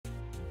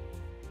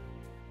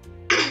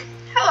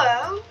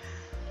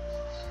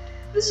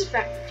This is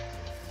Ben.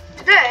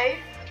 Today,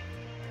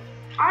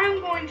 I am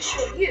going to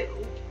show you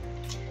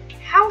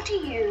how to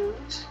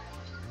use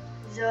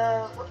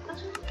the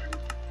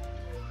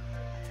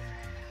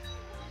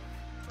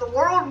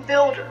World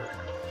Builder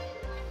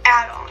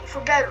add-on for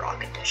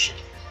Bedrock Edition.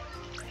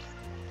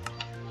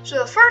 So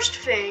the first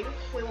thing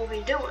we will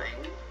be doing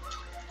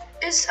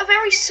is a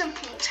very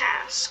simple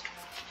task.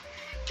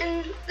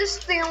 And this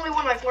is the only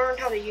one I've learned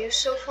how to use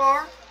so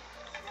far.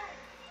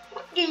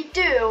 What you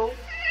do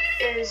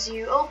is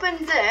you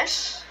open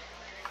this.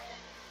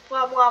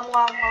 Blah, blah,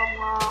 blah, blah,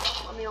 blah.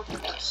 Let me open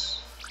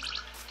this.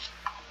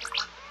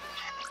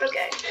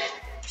 Okay.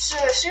 So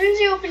as soon as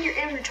you open your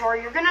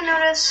inventory, you're gonna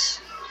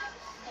notice.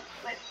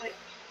 Wait.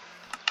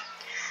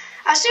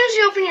 As soon as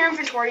you open your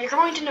inventory, you're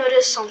going to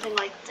notice something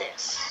like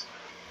this.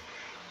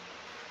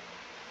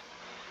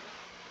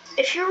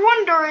 If you're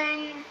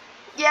wondering,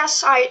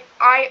 yes,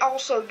 I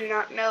also do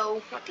not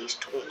know what these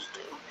tools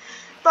do.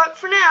 But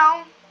for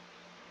now,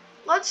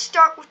 let's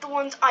start with the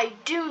ones I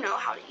do know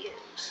how to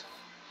use.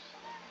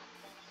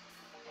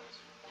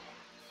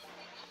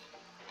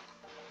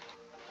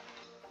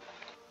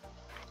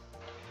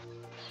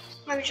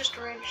 Let me just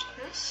arrange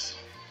this.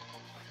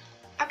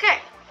 Okay.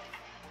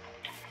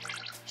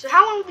 So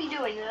how we'll be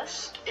doing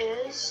this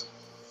is,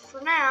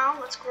 for now,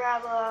 let's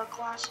grab a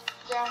grass.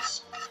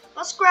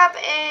 Let's grab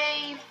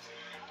a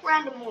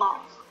random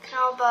log.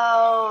 How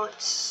about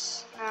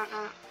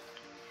no.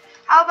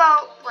 How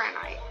about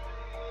granite?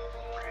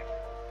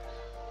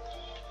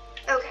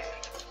 Okay.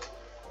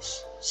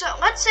 So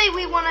let's say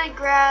we want to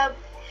grab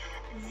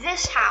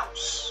this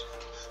house.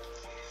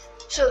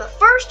 So the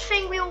first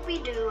thing we will be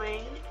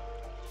doing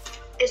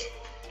is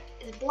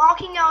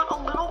blocking out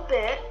a little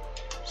bit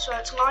so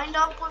it's lined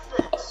up with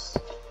this.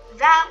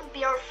 That will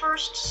be our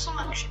first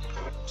selection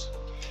point.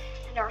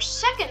 And our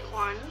second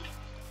one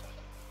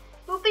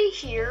will be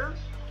here.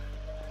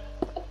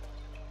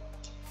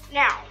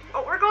 Now,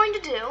 what we're going to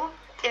do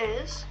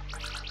is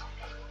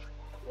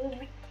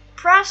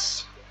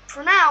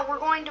for now, we're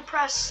going to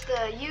press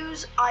the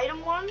use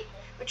item one,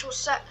 which will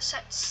set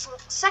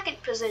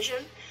second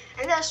position,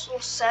 and this will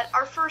set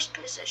our first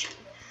position.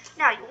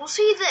 Now, you will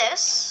see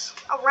this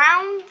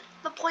around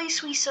the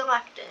place we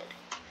selected.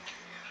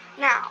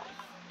 Now,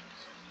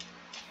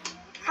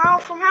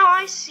 from how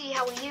I see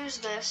how we use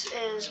this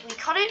is we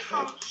cut it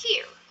from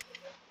here.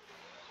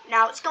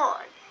 Now it's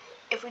gone.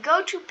 If we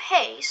go to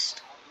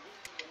paste,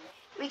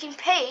 we can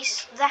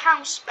paste the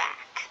house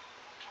back.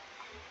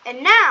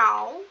 And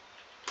now,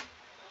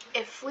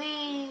 if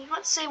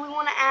let's say we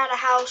want to add a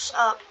house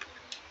up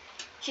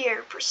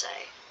here per se.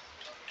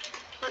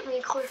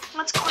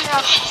 Let's clear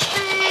out some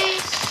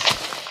space.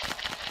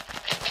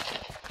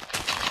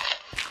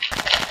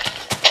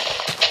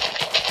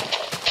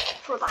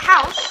 For the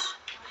house,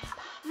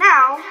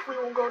 now we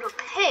will go to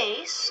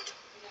paste.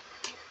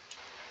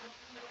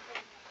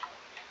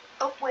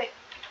 Oh wait.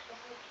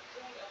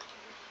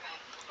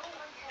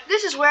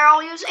 This is where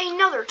I'll use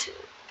another tool.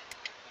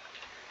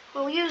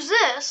 We'll use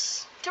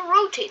this to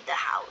rotate the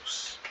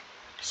house.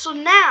 So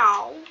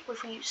now,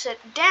 if we sit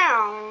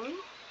down,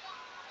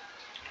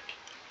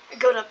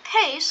 go to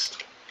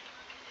paste,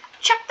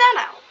 check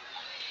that out.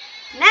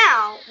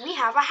 Now we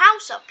have a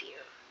house up here.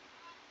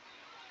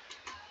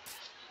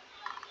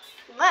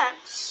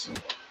 Let's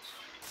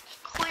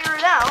clear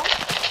it out.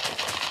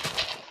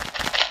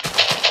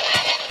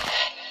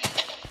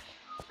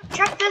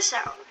 Check this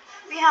out.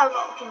 We have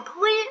a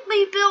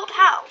completely built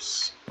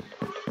house.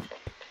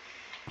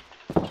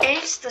 And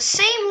it's the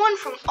same one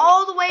from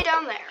all the way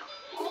down there.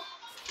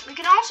 We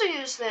can also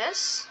use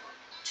this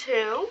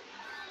to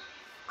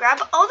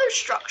grab other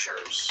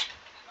structures.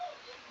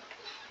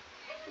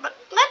 But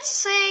let's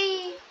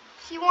say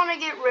you want to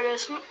get rid of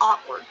some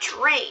awkward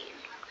terrain.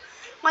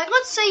 Like,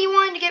 let's say you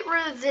wanted to get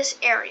rid of this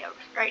area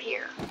right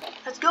here.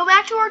 Let's go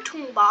back to our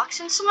toolbox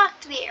and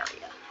select the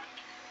area.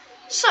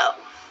 So,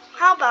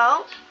 how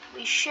about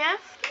we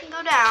shift and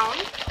go down,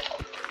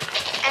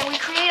 and we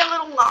create a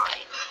little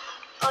line.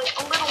 Like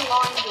a little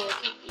line to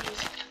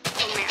use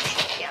to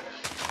mash together.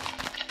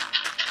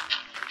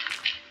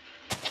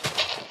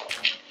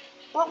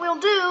 What we'll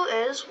do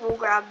is we'll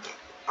grab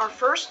our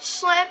first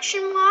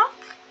selection block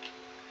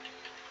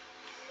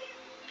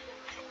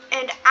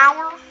and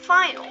our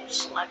final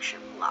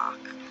selection block,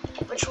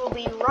 which will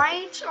be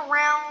right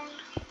around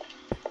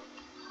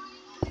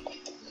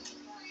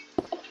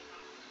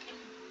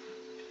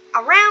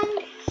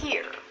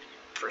here,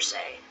 per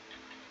se.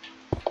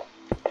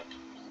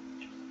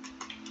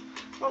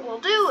 What we'll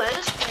do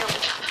is we'll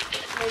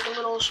make a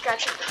little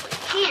stretch in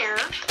between here.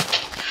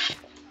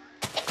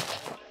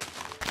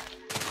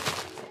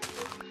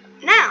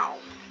 Now,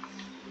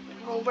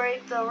 we'll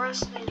break the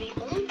rest of the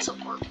old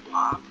support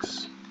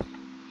blocks.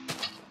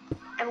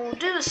 And we'll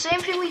do the same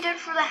thing we did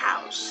for the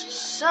house.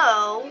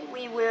 So,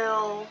 we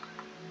will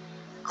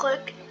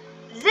click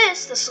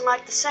this to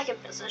select the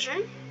second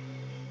position,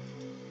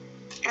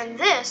 and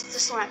this to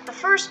select the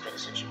first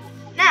position.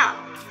 Now,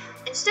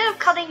 instead of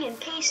cutting and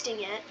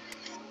pasting it,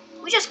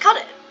 we just cut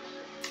it.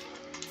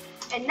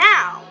 And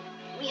now,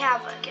 we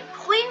have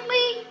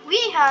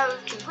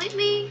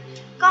completely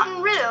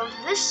gotten rid of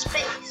this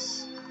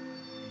space.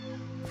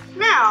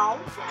 Now,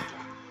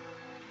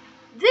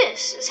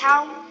 this is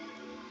how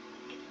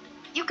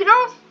you can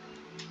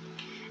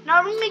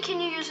not only can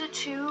you use it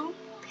to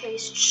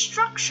paste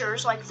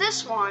structures like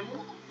this one,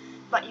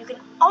 but you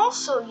can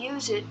also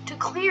use it to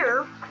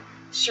clear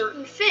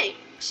certain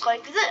things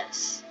like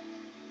this.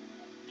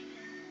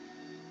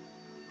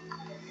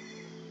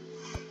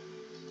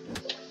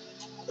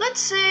 Let's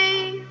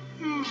say,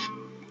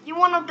 you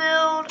want to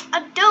build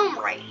a dome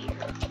right here.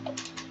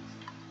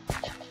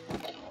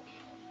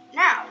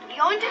 Now, when you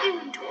go into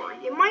inventory,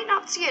 you might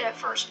not see it at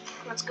first.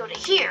 Let's go to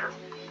here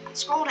and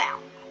scroll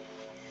down.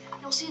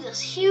 You'll see this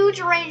huge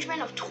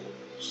arrangement of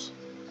tools.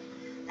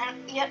 And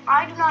yet,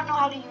 I do not know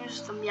how to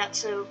use them yet,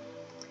 so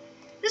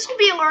this will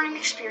be a learning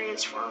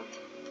experience for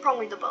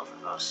probably the both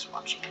of us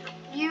watching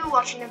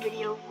the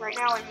video right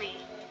now and me.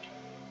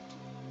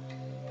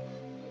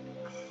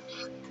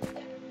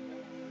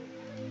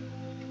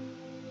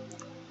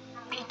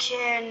 We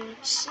can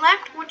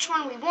select which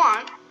one we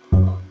want.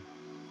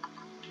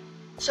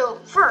 So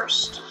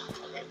first,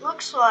 it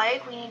looks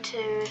like we need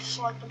to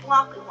select the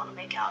block we want to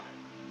make it out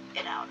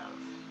of.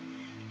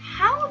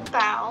 How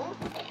about,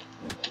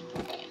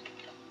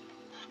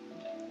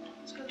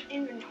 let's go to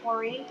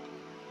inventory.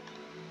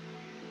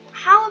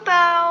 How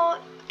about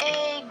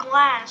a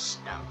glass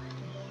dome?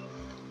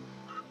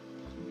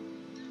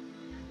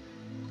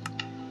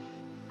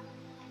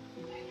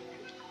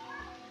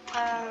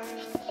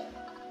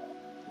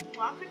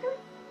 Block picker?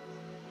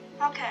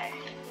 Okay,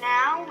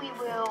 now we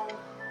will,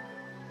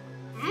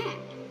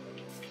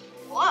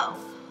 whoa.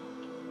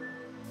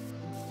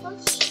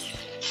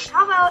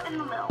 How about in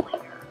the middle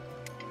here?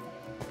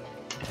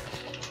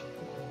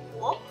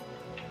 Whoop.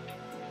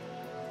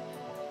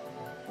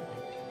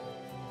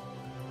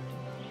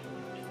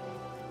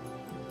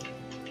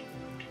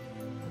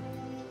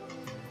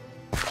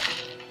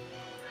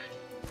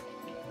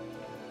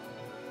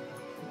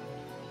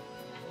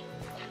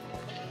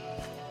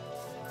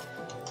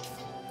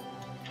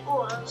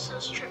 Oh, that's so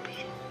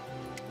trippy.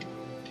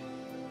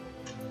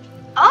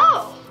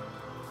 Oh!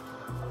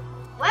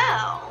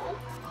 Well...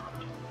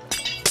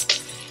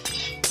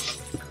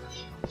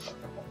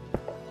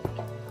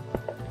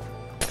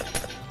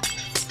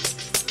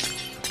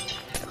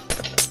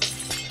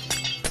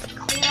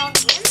 clean out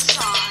the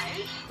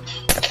inside.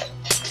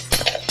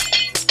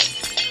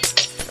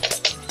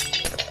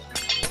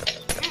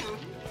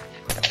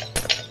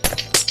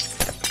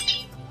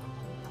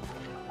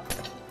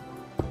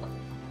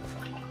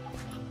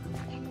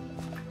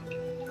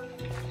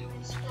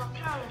 Let's walk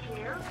out of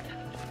here.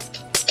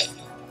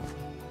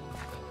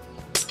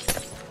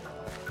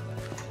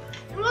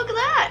 And look at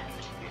that!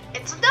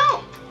 It's a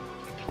dome!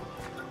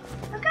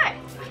 Okay,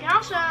 we can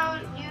also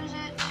use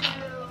it to...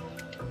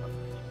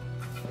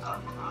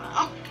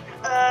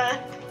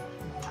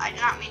 I did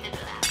not mean to do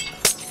that.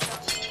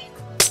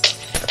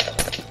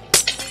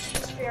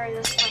 Just bury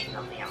this like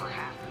nothing ever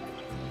happened.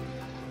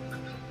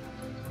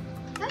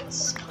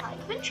 That's kind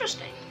of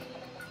interesting.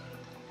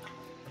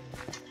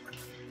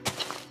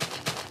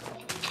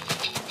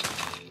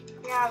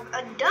 We have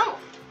a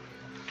dome.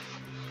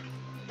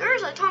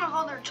 There's a ton of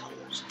other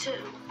tools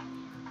too.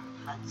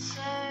 Let's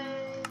say,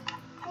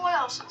 what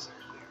else is in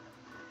here?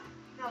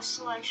 No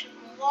selection,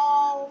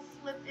 wall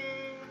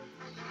flipping,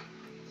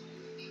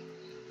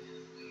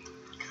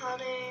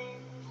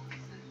 cutting,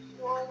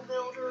 wall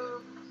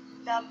builder,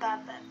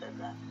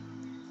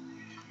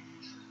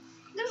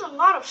 There's a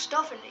lot of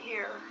stuff into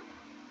here.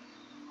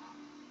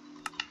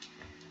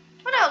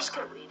 What else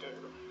could we do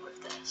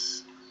with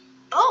this?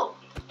 Oh,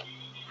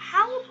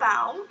 how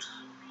about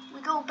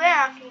we go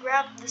back and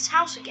grab this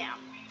house again?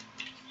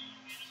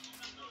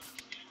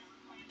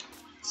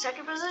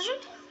 Second position?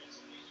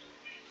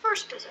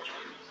 First position.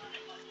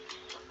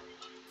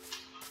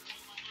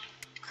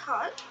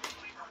 Cut.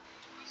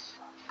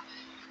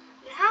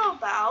 And how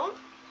about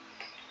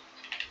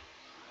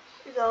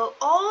we go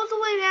all the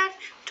way back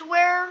to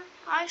where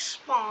I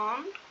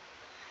spawned?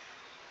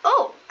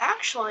 Oh,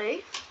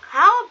 actually,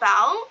 how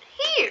about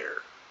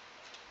here?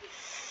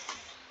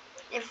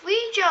 If we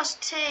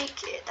just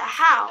take the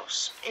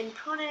house and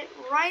put it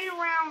right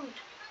around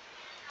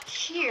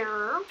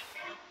here,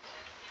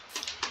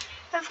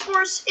 of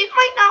course, it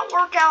might not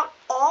work out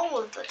all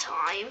of the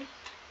time,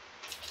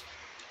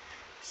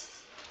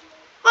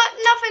 but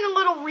nothing a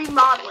little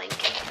remodeling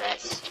can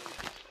fix.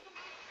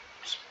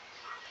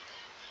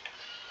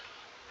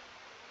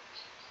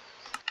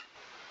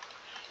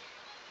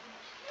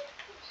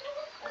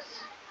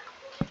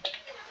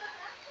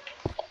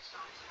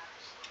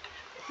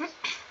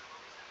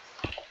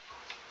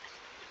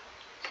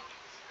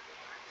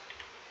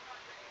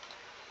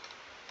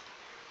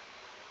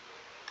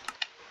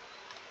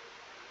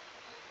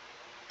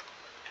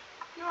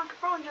 You know, I could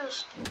probably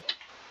just...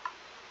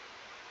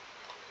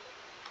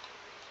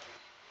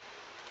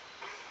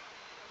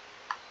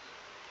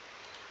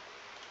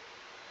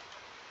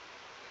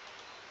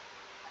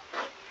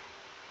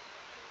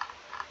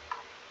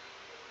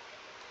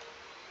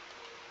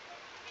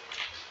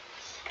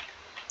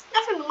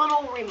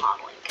 little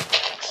remodeling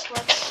knickknacks.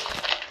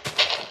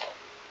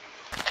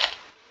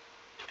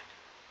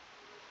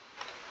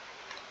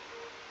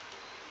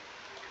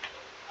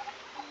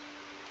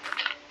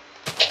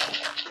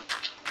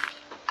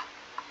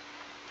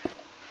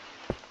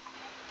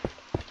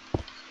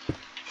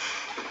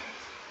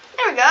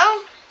 There we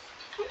go.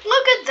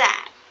 Look at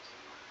that.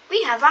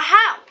 We have a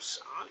house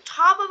on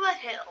top of a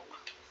hill.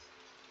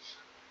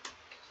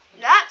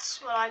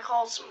 That's what I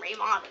call some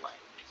remodeling.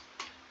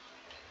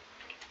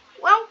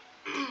 Well,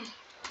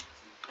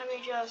 let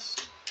me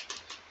just...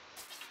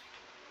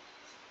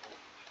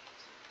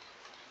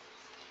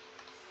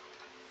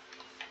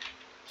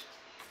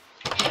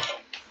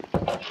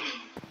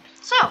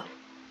 So,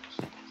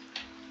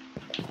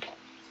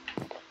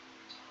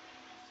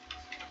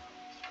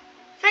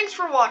 thanks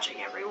for watching,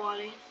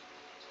 everybody.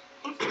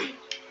 I'm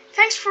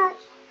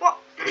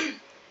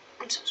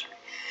so sorry.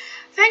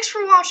 Thanks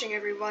for watching,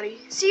 everybody.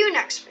 See you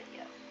next video.